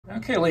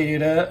Okay, Lady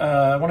Ada,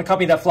 I want to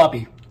copy that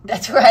floppy.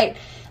 That's right.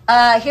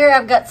 Here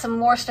I've got some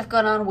more stuff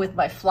going on with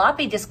my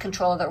floppy disk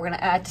controller that we're going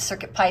to add to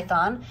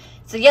CircuitPython.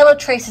 So yellow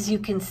trace, as you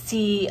can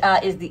see,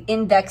 is the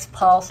index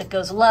pulse. It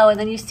goes low, and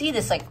then you see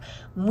this like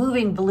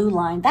moving blue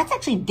line. That's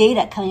actually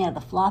data coming out of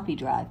the floppy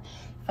drive.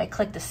 If I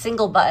click the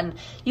single button,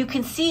 you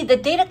can see the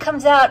data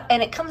comes out,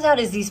 and it comes out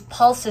as these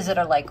pulses that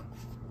are like,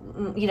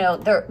 you know,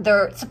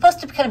 they're supposed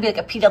to kind of be like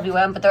a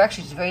PWM, but they're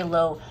actually just very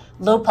low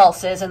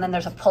pulses, and then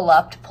there's a pull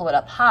up to pull it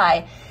up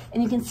high.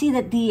 And you can see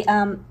that the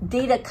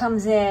data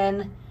comes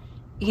in,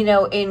 you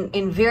know,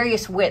 in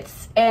various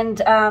widths. And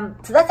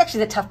so that's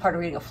actually the tough part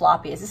of reading a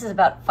floppy, is this is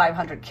about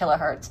 500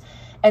 kilohertz.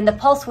 And the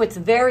pulse width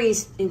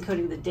varies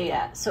encoding the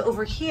data. So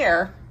over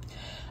here,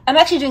 I'm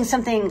actually doing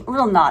something a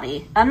little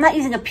naughty. I'm not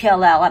using a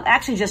PLL. I'm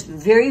actually just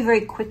very,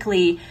 very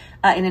quickly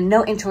in a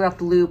no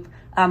interrupt loop,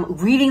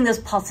 reading those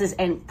pulses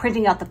and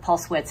printing out the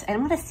pulse widths. And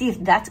I'm gonna see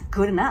if that's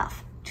good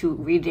enough to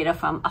read data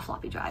from a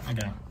floppy drive.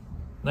 Okay.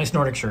 Nice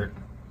Nordic shirt.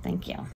 Thank you.